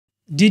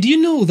Did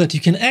you know that you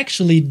can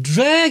actually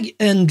drag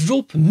and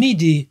drop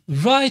MIDI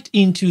right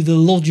into the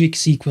Logic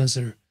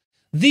sequencer?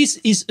 This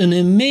is an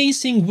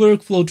amazing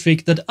workflow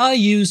trick that I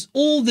use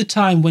all the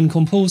time when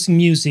composing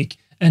music,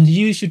 and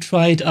you should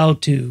try it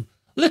out too.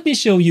 Let me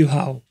show you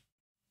how.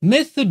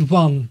 Method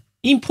 1.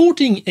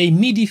 Importing a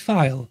MIDI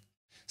file.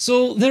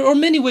 So there are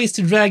many ways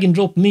to drag and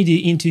drop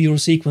MIDI into your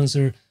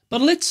sequencer, but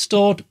let's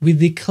start with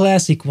the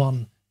classic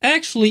one,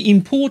 actually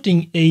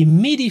importing a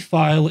MIDI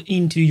file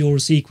into your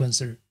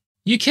sequencer.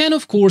 You can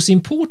of course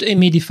import a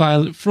MIDI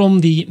file from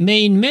the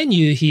main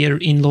menu here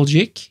in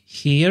Logic,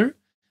 here.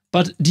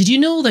 But did you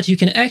know that you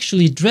can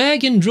actually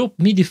drag and drop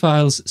MIDI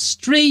files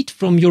straight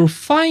from your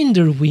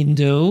Finder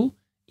window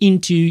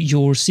into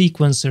your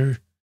sequencer?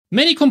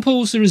 Many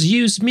composers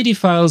use MIDI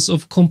files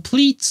of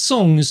complete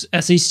songs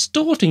as a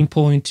starting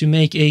point to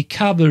make a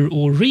cover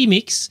or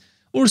remix,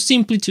 or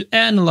simply to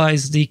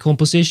analyze the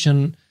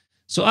composition.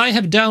 So I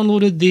have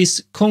downloaded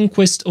this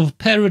Conquest of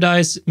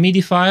Paradise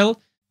MIDI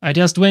file. I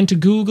just went to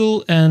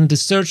Google and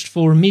searched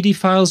for MIDI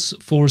files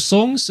for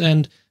songs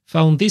and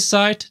found this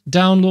site,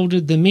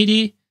 downloaded the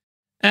MIDI,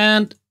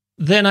 and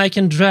then I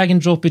can drag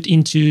and drop it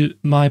into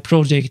my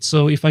project.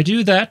 So if I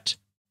do that,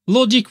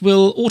 Logic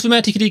will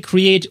automatically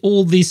create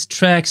all these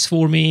tracks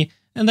for me,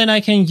 and then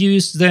I can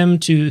use them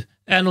to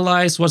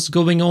analyze what's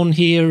going on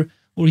here,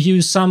 or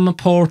use some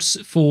parts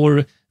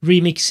for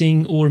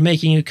remixing or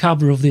making a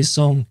cover of this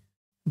song.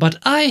 But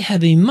I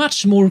have a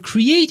much more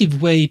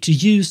creative way to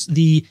use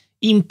the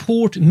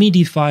import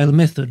MIDI file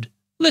method.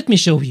 Let me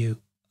show you.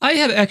 I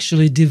have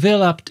actually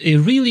developed a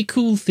really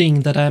cool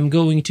thing that I'm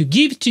going to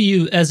give to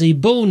you as a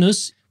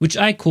bonus, which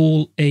I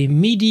call a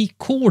MIDI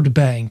chord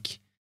bank.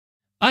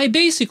 I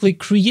basically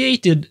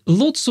created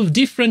lots of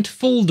different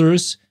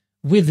folders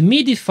with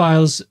MIDI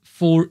files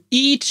for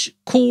each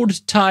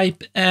chord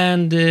type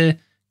and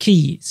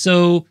key.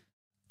 So,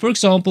 for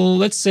example,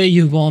 let's say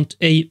you want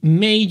a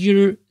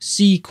major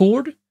C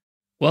chord.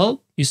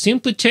 Well, you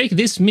simply take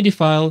this MIDI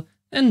file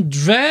and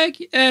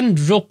drag and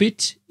drop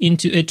it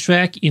into a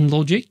track in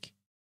Logic.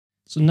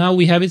 So now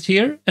we have it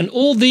here, and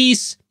all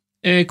these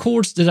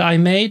chords that I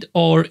made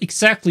are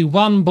exactly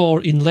 1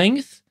 bar in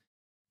length,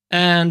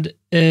 and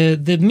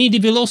the MIDI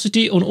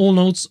velocity on all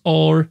notes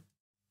are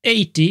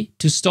 80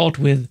 to start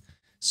with.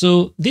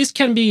 So this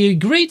can be a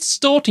great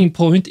starting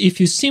point if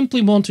you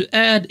simply want to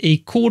add a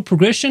chord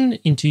progression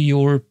into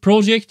your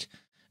project,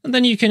 and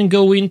then you can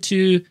go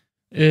into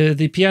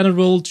the piano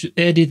roll to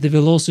edit the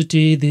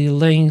velocity, the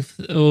length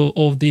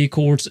of the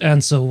chords,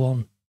 and so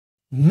on.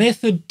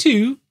 Method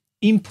 2.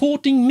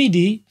 Importing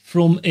MIDI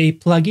from a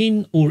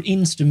plugin or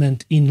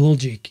instrument in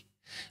Logic.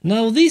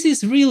 Now this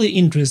is really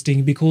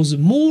interesting because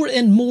more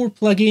and more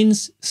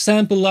plugins,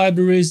 sample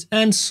libraries,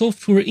 and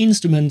software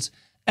instruments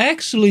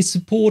actually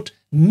support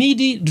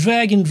MIDI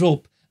drag and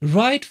drop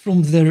right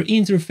from their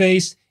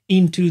interface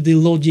into the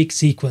Logic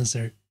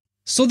sequencer.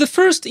 So the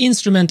first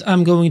instrument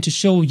I'm going to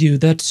show you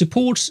that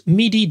supports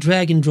MIDI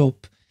drag and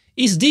drop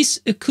is this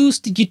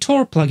acoustic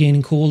guitar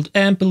plugin called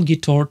Ample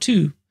Guitar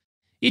 2.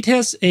 It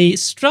has a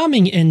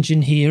strumming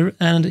engine here,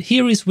 and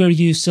here is where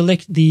you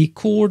select the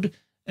chord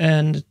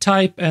and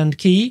type and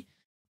key,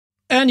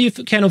 and you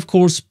can of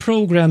course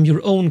program your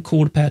own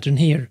chord pattern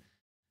here.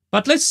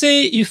 But let's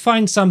say you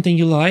find something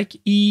you like,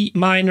 E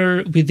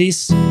minor with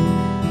this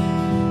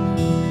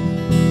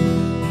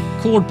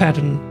chord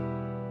pattern.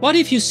 What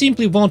if you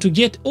simply want to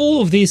get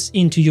all of this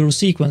into your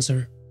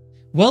sequencer?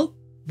 Well,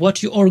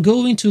 what you are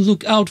going to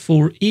look out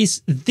for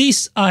is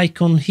this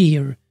icon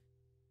here.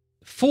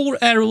 4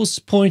 arrows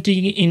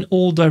pointing in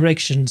all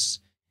directions.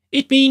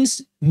 It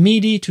means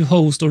MIDI to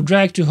host or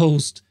drag to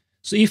host.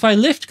 So if I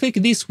left click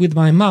this with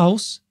my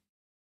mouse,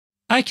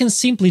 I can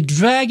simply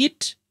drag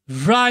it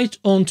right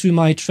onto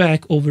my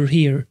track over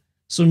here.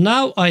 So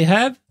now I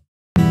have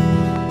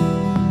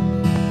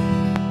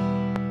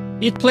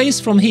it plays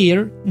from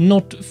here,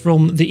 not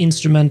from the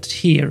instrument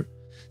here.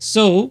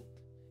 So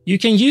you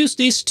can use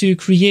this to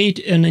create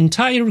an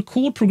entire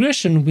chord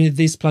progression with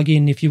this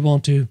plugin if you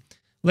want to.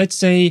 Let's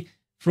say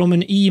from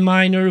an E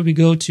minor we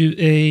go to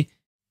a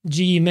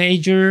G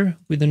major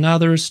with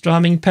another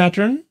strumming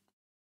pattern.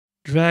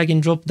 Drag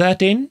and drop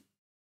that in.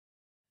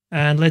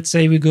 And let's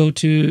say we go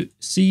to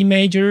C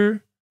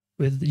major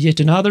with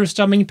yet another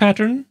strumming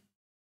pattern.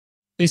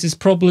 This is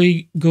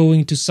probably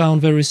going to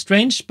sound very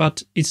strange,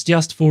 but it's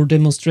just for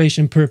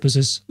demonstration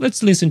purposes.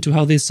 Let's listen to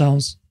how this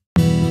sounds.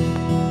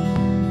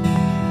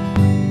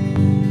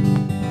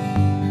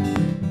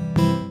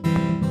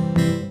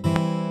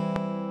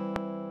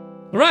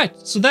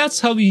 Alright, so that's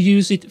how you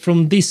use it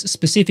from this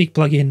specific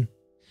plugin.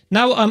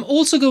 Now I'm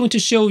also going to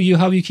show you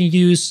how you can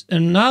use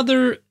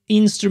another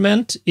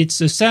instrument.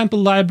 It's a sample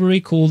library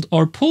called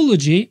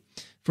Arpology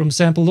from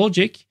Sample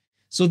Logic.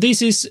 So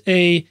this is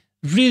a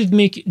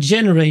rhythmic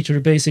generator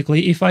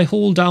basically. If I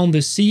hold down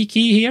the C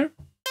key here,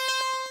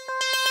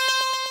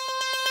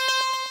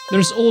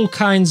 there's all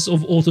kinds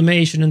of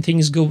automation and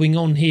things going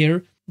on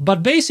here.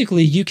 But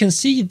basically you can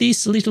see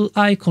this little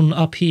icon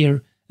up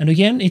here. And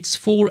again, it's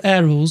 4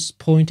 arrows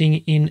pointing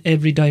in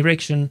every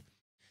direction.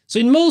 So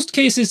in most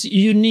cases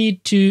you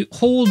need to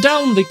hold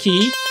down the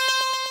key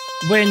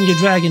when you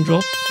drag and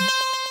drop.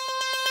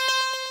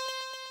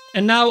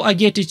 And now I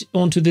get it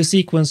onto the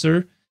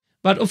sequencer.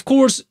 But of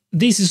course,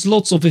 this is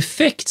lots of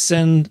effects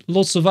and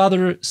lots of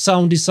other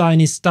sound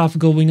designy stuff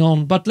going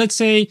on. But let's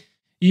say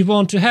you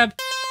want to have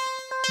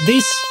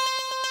this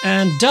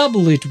and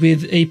double it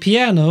with a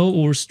piano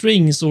or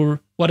strings or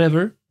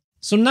whatever.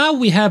 So now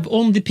we have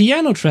on the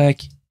piano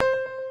track.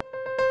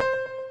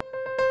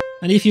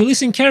 And if you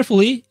listen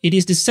carefully, it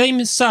is the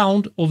same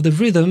sound of the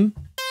rhythm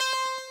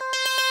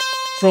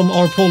from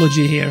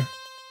Arpology here.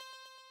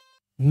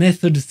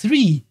 Method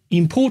 3.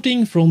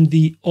 Importing from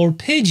the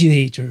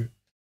arpeggiator.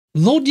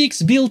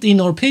 Logic's built-in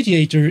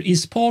arpeggiator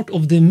is part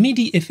of the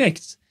MIDI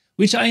effects,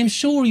 which I am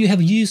sure you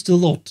have used a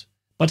lot.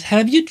 But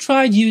have you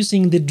tried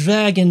using the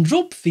drag and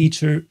drop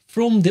feature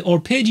from the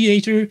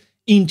arpeggiator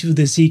into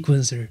the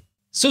sequencer?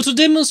 So to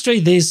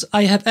demonstrate this,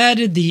 I have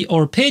added the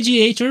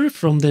arpeggiator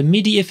from the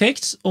MIDI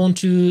effects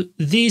onto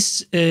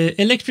this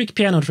electric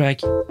piano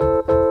track.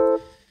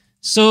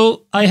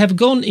 So I have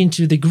gone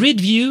into the grid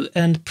view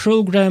and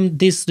programmed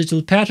this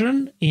little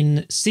pattern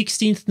in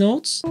 16th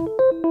notes,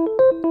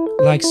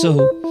 like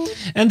so.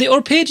 And the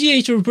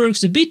arpeggiator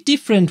works a bit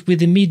different with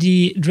the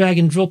MIDI drag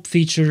and drop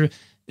feature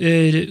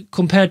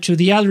compared to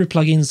the other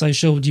plugins I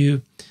showed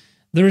you.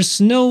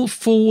 There's no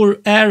 4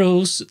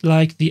 arrows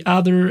like the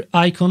other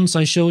icons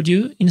I showed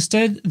you.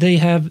 Instead, they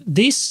have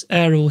this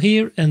arrow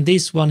here and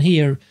this one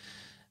here.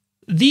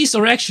 These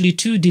are actually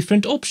 2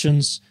 different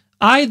options.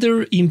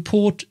 Either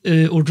import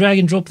or drag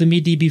and drop the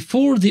MIDI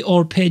before the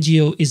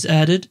arpeggio is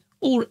added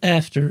or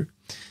after.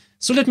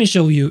 So let me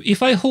show you.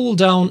 If I hold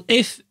down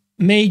F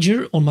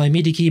major on my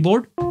MIDI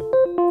keyboard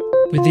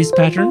with this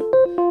pattern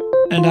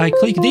and I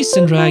click this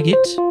and drag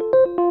it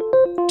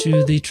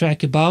to the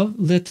track above,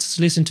 let's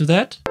listen to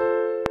that.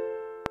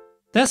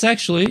 That's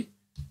actually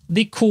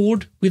the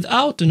chord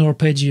without an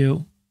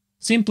arpeggio.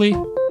 Simply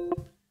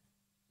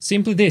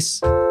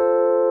this.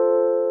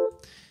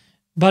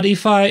 But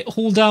if I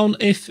hold down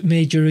F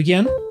major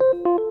again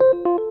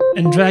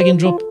and drag and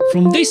drop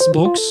from this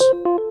box,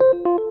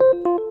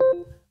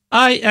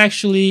 I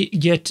actually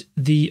get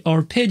the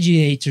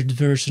arpeggiated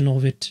version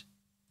of it.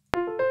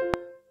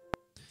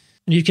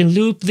 And you can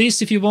loop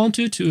this if you want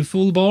to a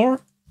full bar.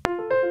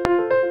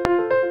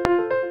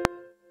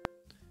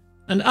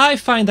 And I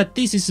find that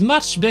this is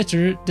much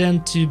better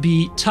than to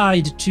be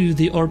tied to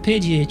the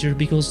arpeggiator,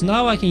 because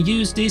now I can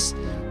use this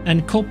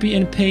and copy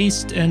and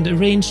paste and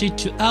arrange it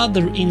to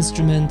other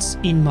instruments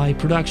in my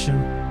production.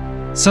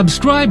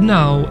 Subscribe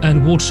now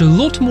and watch a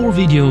lot more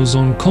videos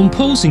on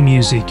composing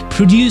music,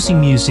 producing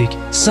music,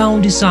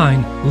 sound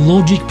design,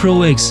 Logic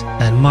Pro X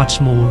and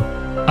much more.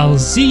 I'll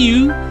see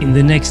you in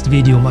the next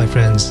video, my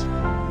friends.